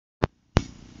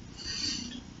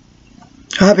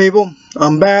Hi people,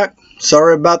 I'm back.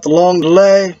 Sorry about the long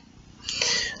delay.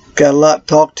 Got a lot to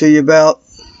talk to you about.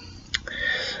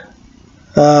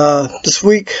 This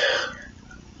week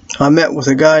I met with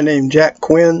a guy named Jack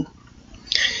Quinn,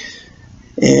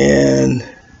 and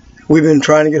we've been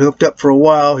trying to get hooked up for a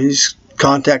while. He's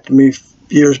contacted me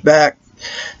years back.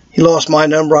 He lost my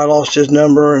number, I lost his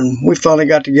number, and we finally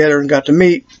got together and got to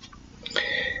meet.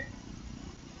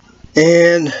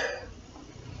 And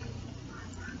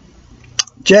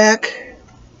Jack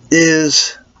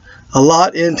is a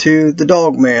lot into the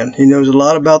Dogman. He knows a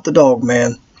lot about the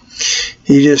Dogman.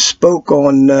 He just spoke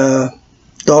on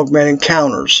Dogman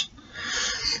encounters.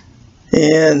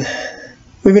 And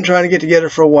we've been trying to get together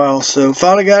for a while, so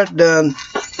finally got it done.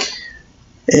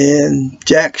 And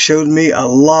Jack showed me a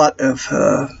lot of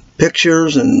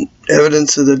pictures and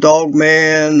evidence of the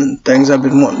Dogman and things I've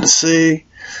been wanting to see,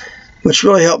 which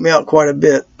really helped me out quite a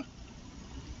bit.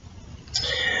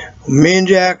 Me and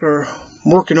Jack are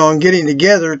working on getting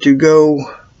together to go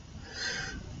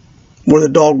where the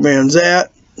Dogman's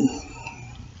at,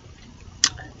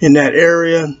 in that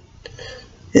area.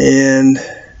 And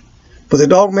with the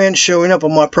Dogman showing up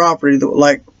on my property,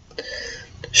 like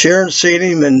Sharon seen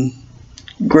him and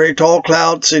Gray Tall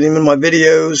Cloud seen him in my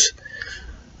videos,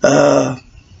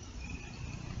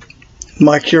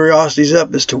 my curiosity's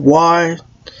up as to why.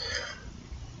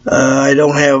 I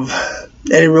don't have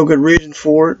any real good reason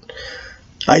for it.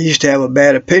 I used to have a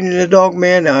bad opinion of the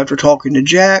Dogman. Now, after talking to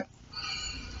Jack,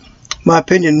 my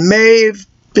opinion may have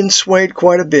been swayed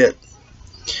quite a bit.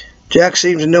 Jack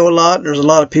seems to know a lot. There's a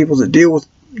lot of people that deal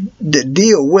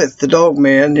with the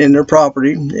Dogman in their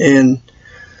property, and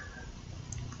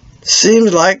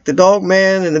seems like the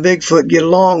Dogman and the Bigfoot get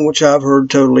along, which I've heard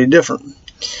totally different.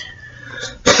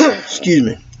 Excuse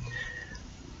me.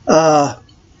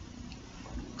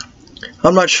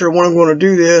 I'm not sure when I'm going to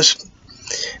do this,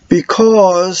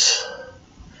 because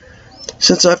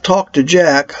since I've talked to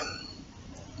Jack,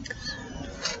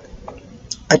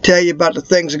 I tell you about the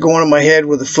things that go on in my head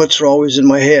where the foots are always in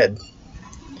my head.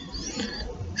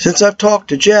 Since I've talked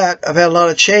to Jack, I've had a lot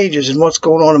of changes in what's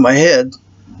going on in my head.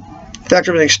 In fact,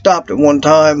 everything stopped at one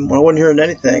time when I wasn't hearing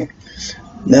anything.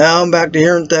 Now I'm back to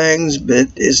hearing things, but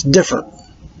it's different.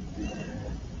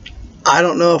 I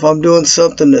don't know if I'm doing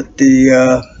something that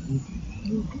the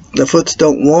foots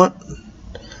don't want.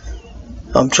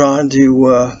 I'm going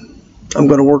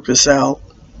to work this out.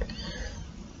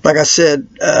 Like I said,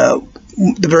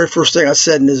 the very first thing I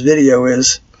said in this video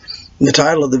is, the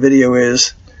title of the video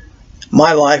is,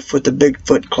 My Life with the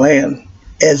Bigfoot Clan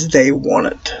as They Want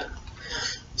It.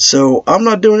 So I'm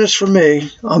not doing this for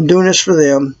me, I'm doing this for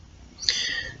them.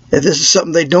 If this is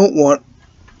something they don't want,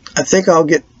 I think I'll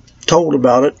get told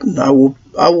about it, and I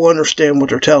will understand what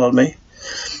they're telling me.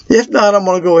 If not, I'm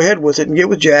going to go ahead with it and get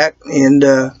with Jack and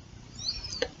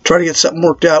try to get something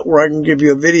worked out where I can give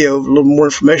you a video of a little more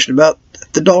information about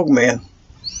the Dogman.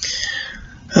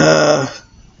 I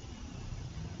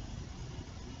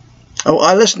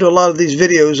listen to a lot of these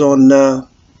videos on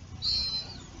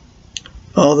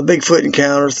all the Bigfoot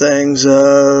encounter things.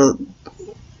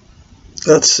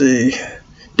 Let's see,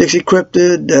 Dixie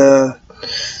Cryptid,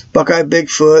 Buckeye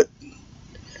Bigfoot.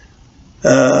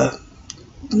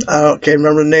 Can't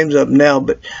remember the names of them now,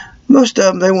 but most of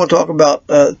them, they want to talk about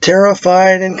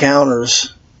terrifying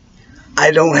encounters.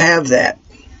 I don't have that.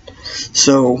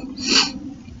 So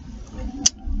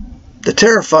the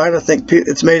terrifying, I think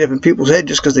it's made up in people's head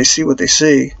just because they see what they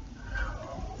see.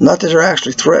 Not that they're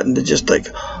actually threatened. They're just like,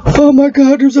 oh my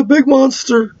God, there's a big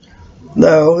monster.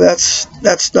 No, that's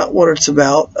not what it's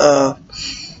about.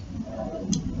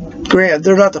 Granted,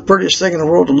 they're not the prettiest thing in the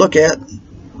world to look at.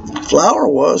 Flower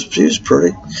was. She was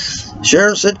pretty.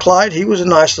 Sharon said Clyde, he was a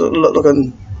nice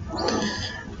looking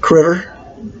critter.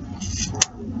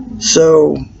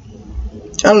 So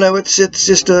I don't know, it's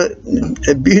just a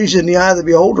beauty's in the eye of the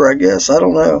beholder, I guess. I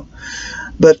don't know.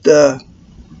 But I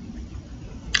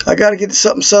got to get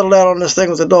something settled out on this thing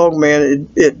with the Dogman.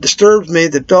 It disturbs me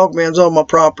that Dogman's on my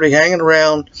property hanging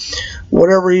around.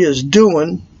 Whatever he is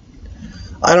doing,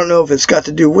 I don't know if it's got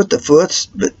to do with the foots,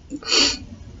 but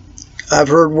I've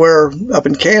heard where up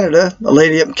in Canada, a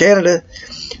lady up in Canada,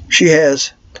 she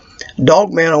has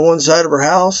Dogman on one side of her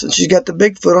house and she's got the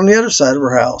Bigfoot on the other side of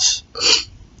her house.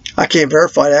 I can't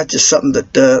verify that, just something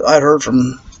that I'd heard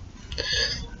from,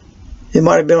 it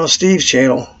might have been on Steve's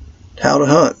channel, How to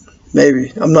Hunt,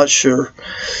 maybe, I'm not sure.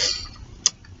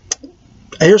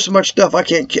 I hear so much stuff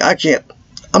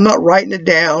I'm not writing it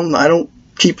down. I don't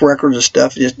keep records of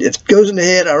stuff. If it goes in the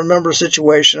head, I remember a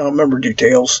situation, I don't remember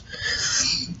details.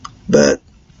 But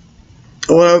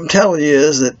what I'm telling you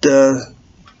is that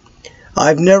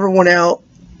I've never went out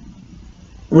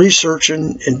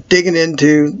researching and digging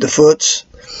into the Foots.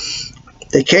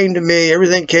 They came to me,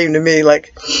 everything came to me,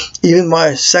 like even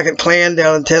my second clan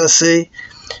down in Tennessee,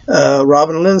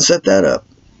 Robin and Lynn set that up.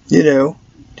 You know,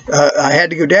 I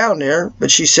had to go down there, but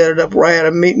she set it up where I had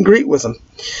a meet and greet with them.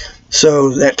 So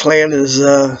that clan is,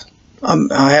 I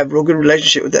have a real good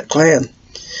relationship with that clan.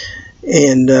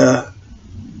 And I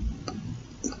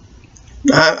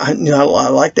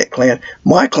like that clan.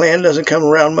 My clan doesn't come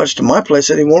around much to my place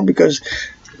anymore because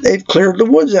they've cleared the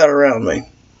woods out around me.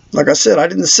 Like I said, I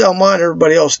didn't sell mine,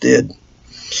 everybody else did.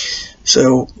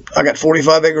 So I got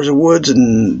 45 acres of woods,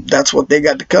 and that's what they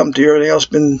got to come to. Everything else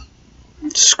been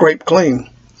scraped clean.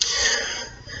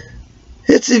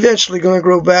 It's eventually going to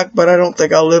grow back, but I don't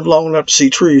think I'll live long enough to see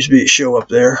trees show up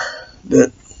there.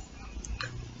 But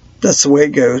that's the way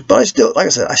it goes. But I still, like I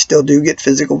said, I still do get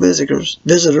physical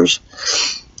visitors,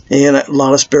 and a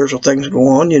lot of spiritual things go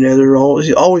on. You know, they're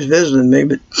always visiting me.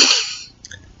 But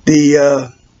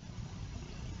the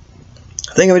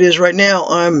thing of it is, right now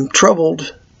I'm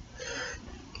troubled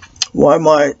why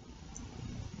my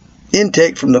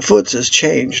intake from the Foots has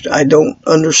changed. I don't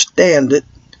understand it.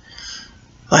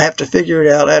 I have to figure it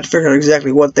out. I have to figure out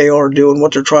exactly what they are doing,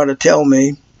 what they're trying to tell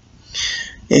me.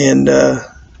 And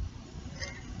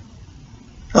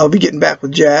I'll be getting back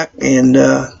with Jack, and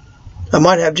I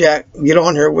might have Jack get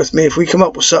on here with me if we come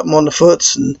up with something on the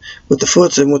Foots and with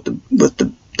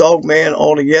the Dogman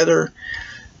all together.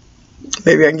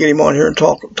 Maybe I can get him on here and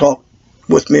talk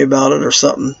with me about it or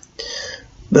something.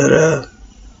 But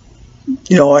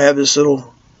you know, I have this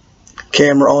little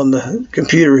camera on the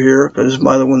computer here because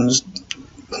my other ones,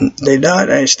 they died.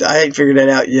 I ain't figured that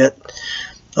out yet.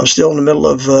 I'm still in the middle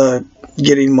of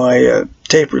getting my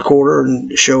tape recorder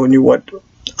and showing you what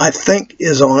I think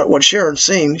is on it. What Sharon's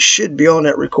seen should be on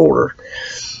that recorder.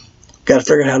 Got to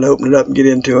figure out how to open it up and get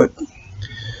into it,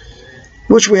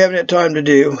 which we haven't had time to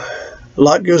do. A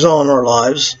lot goes on in our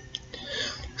lives,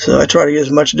 so I try to get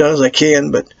as much done as I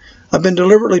can. But I've been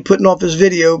deliberately putting off this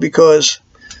video because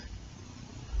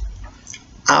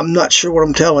I'm not sure what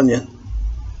I'm telling you.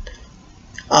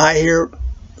 I hear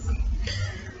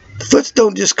the Foots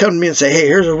don't just come to me and say, hey,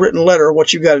 here's a written letter of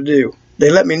what you got to do. They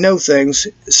let me know things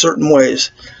certain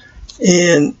ways.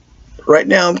 And right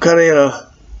now I'm kind of in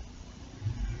a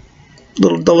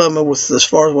little dilemma with as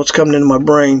far as what's coming into my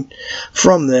brain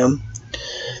from them.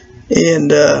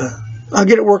 And I'll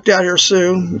get it worked out here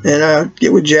soon. And I'll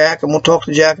get with Jack. I'm going to talk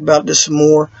to Jack about this some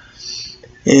more.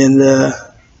 And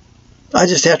I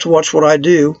just have to watch what I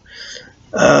do.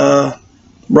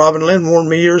 Robin Lynn warned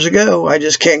me years ago, I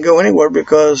just can't go anywhere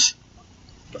because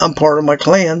I'm part of my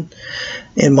clan,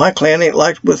 and my clan ain't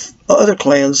liked with other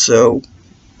clans, so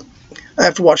I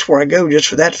have to watch where I go just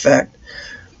for that fact.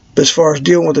 But as far as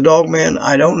dealing with the Dogman,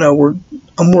 I don't know.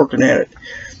 I'm working at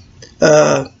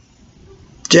it.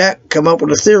 Jack come up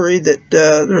with a theory that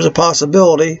there's a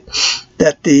possibility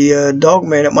that the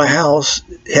Dogman at my house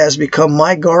has become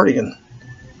my guardian,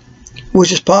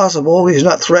 which is possible. He's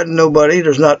not threatening nobody.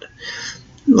 There's not,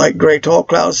 like Gray Tall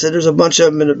Cloud said, there's a bunch of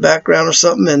them in the background or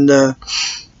something, and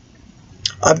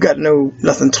I've got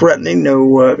nothing threatening,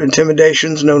 no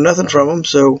intimidations, no nothing from them,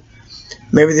 so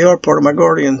maybe they are part of my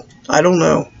guardian. I don't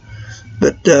know.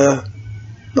 But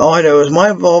all I know is my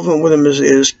involvement with them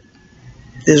is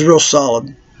real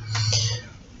solid.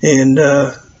 And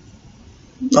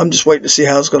I'm just waiting to see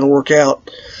how it's going to work out.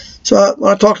 So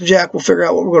when I talk to Jack, we'll figure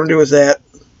out what we're going to do with that.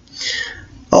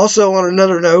 Also, on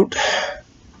another note,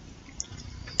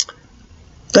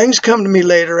 things come to me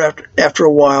later after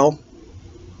a while.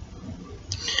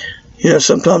 You know,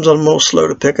 sometimes I'm a little slow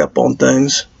to pick up on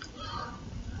things.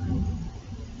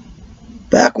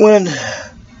 Back when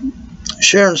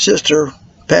Sharon's sister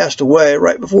passed away,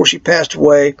 right before she passed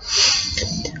away,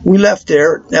 we left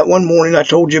there. That one morning I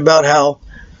told you about how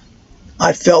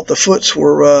I felt the Foots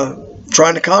were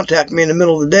trying to contact me in the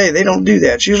middle of the day. They don't do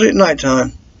that. It's usually at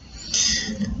nighttime.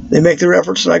 They make their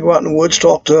efforts, and I go out in the woods,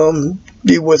 talk to them,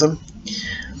 be with them.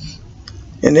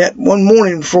 And that one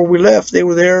morning before we left, they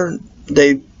were there.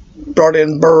 They brought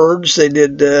in birds. They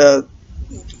did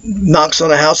knocks on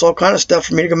the house, all kind of stuff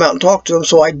for me to come out and talk to them.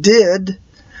 So I did.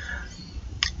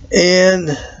 And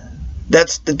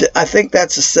I think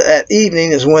that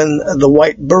evening is when the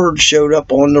white bird showed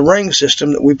up on the ring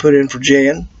system that we put in for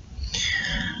Jan.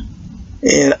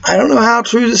 And I don't know how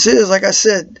true this is. Like I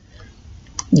said,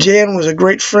 Jan was a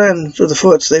great friend for the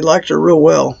Foots. They liked her real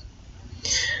well.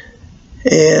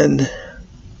 And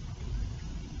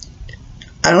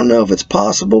I don't know if it's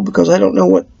possible because I don't know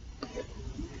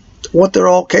what they're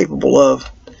all capable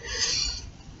of.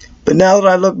 But now that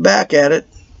I look back at it,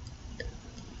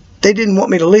 they didn't want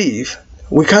me to leave.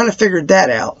 We kind of figured that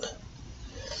out.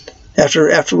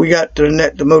 After we got to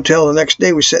the motel the next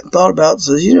day, we sat and thought about it.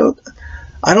 Says, you know,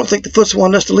 I don't think the Foots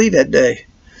wanted us to leave that day.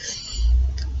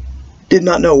 Did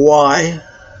not know why.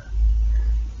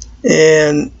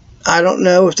 And I don't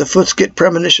know if the Foots get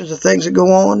premonitions of things that go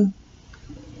on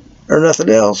or nothing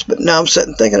else. But now I'm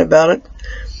sitting thinking about it.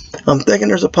 I'm thinking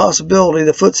there's a possibility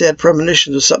the Foots had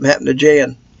premonitions of something happened to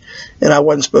Jan. And I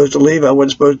wasn't supposed to leave. I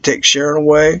wasn't supposed to take Sharon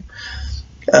away.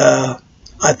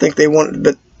 I think they wanted,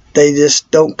 but they just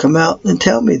don't come out and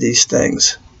tell me these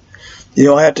things. You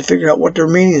know, I have to figure out what their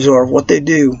meanings are, what they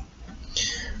do.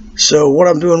 So what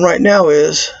I'm doing right now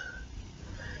is,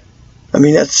 I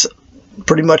mean, that's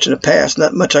pretty much in the past.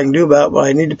 Not much I can do about it, but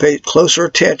I need to pay closer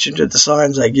attention to the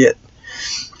signs I get.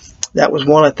 That was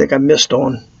one I think I missed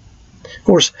on. Of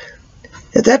course,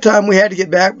 at that time we had to get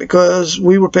back because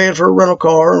we were paying for a rental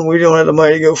car and we don't have the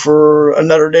money to go for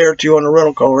another day or two on the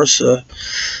rental car. So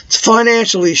it's a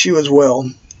financial issue as well.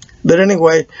 But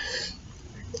anyway,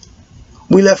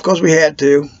 we left because we had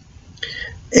to.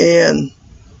 And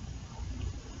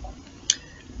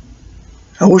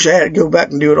I wish I had to go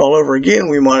back and do it all over again.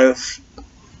 We might have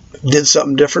did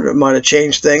something different. It might have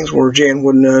changed things where Jan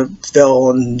wouldn't have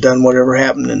fell and done whatever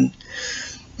happened, and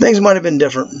things might have been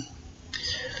different.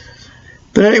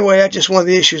 But anyway, that's just one of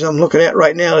the issues I'm looking at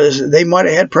right now, is they might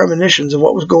have had premonitions of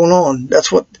what was going on.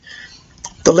 That's what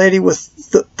the lady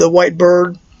with the white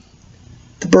bird,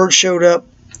 the bird showed up,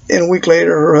 and a week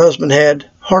later her husband had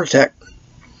a heart attack.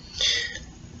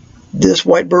 This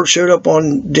white bird showed up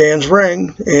on Jan's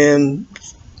ring, and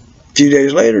a few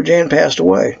days later Jan passed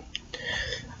away.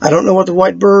 I don't know what the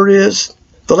white bird is.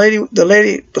 The lady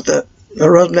with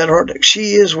her husband had a heart attack,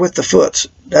 she is with the Foots.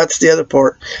 That's the other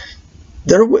part.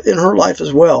 They're in her life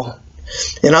as well.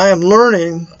 And I am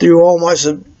learning through all my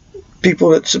people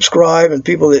that subscribe and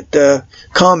people that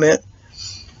comment.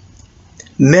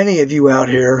 Many of you out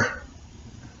here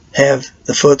have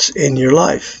the Foots in your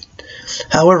life.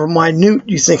 However minute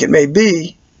you think it may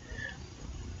be,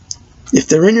 if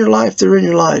they're in your life, they're in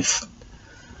your life.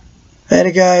 I had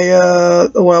a guy a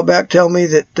while back tell me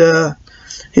that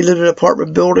he lived in an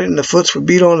apartment building and the Foots would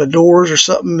beat on the doors or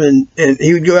something, and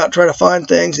he would go out and try to find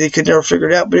things. He could never figure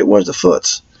it out, but it was the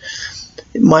Foots.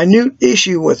 Minute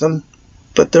issue with them,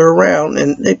 but they're around,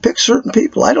 and they pick certain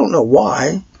people. I don't know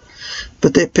why,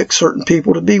 but they pick certain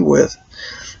people to be with.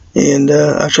 And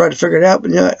I tried to figure it out,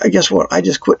 but yeah, I guess what? I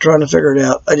just quit trying to figure it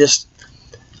out.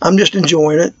 I'm just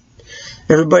enjoying it.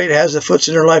 Everybody that has the Foots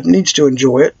in their life needs to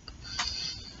enjoy it.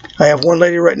 I have one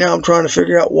lady right now I'm trying to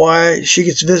figure out why she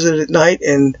gets visited at night,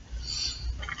 and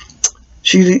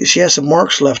she has some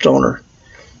marks left on her.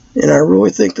 And I really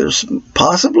think there's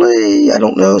possibly, I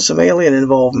don't know, some alien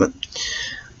involvement.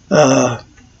 I've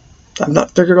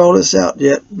not figured all this out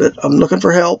yet, but I'm looking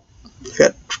for help. I've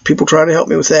got people trying to help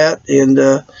me with that, and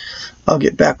I'll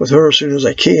get back with her as soon as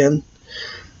I can.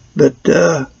 But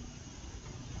a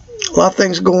lot of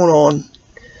things going on.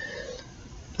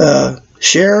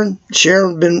 Sharon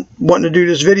been wanting to do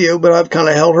this video, but I've kind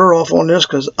of held her off on this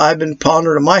because I've been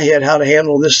pondering in my head how to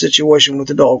handle this situation with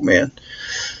the Dogman.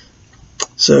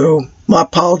 So my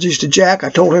apologies to Jack.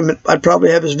 I told him I'd probably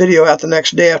have his video out the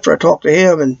next day after I talked to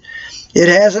him, and it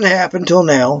hasn't happened till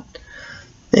now.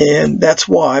 And that's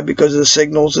why, because of the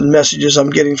signals and messages I'm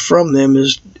getting from them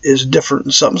is different,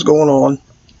 and something's going on.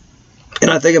 And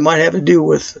I think it might have to do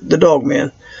with the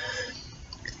Dogman.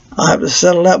 I'll have to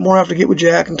settle that more. I have to get with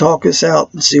Jack and talk this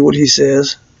out and see what he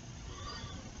says.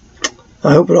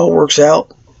 I hope it all works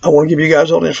out. I want to give you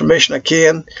guys all the information I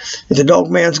can. If the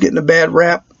Dogman's getting a bad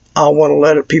rap, I want to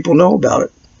let people know about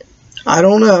it. I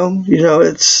don't know. You know,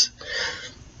 it's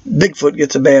Bigfoot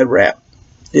gets a bad rap.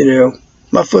 You know,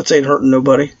 my Foots ain't hurting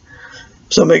nobody.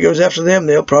 If somebody goes after them,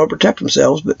 they'll probably protect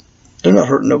themselves, but they're not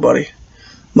hurting nobody.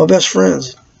 My best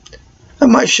friends. I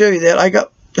might show you that. I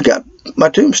got my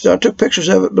tombstone. I took pictures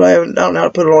of it, but I don't know how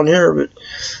to put it on here. But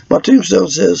my tombstone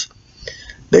says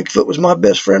Bigfoot was my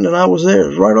best friend and I was there. It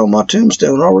was right on my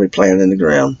tombstone, already planted in the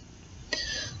ground.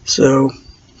 So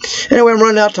anyway, I'm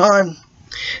running out of time,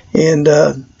 and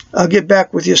I'll get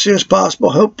back with you as soon as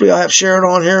possible. Hopefully I'll have Sharon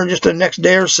on here in just the next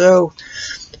day or so.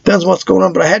 Depends on what's going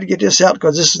on, but I had to get this out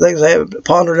because this is things I have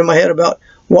pondered in my head about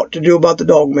what to do about the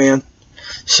Dogman.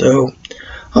 So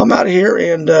I'm out of here,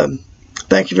 and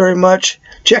thank you very much.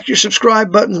 Check your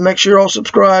subscribe buttons. Make sure you're all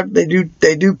subscribed.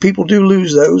 People do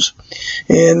lose those.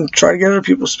 And try to get other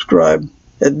people subscribed.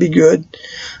 That'd be good.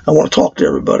 I want to talk to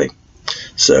everybody.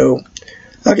 So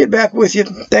I'll get back with you.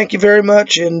 Thank you very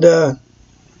much, and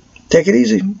take it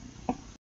easy.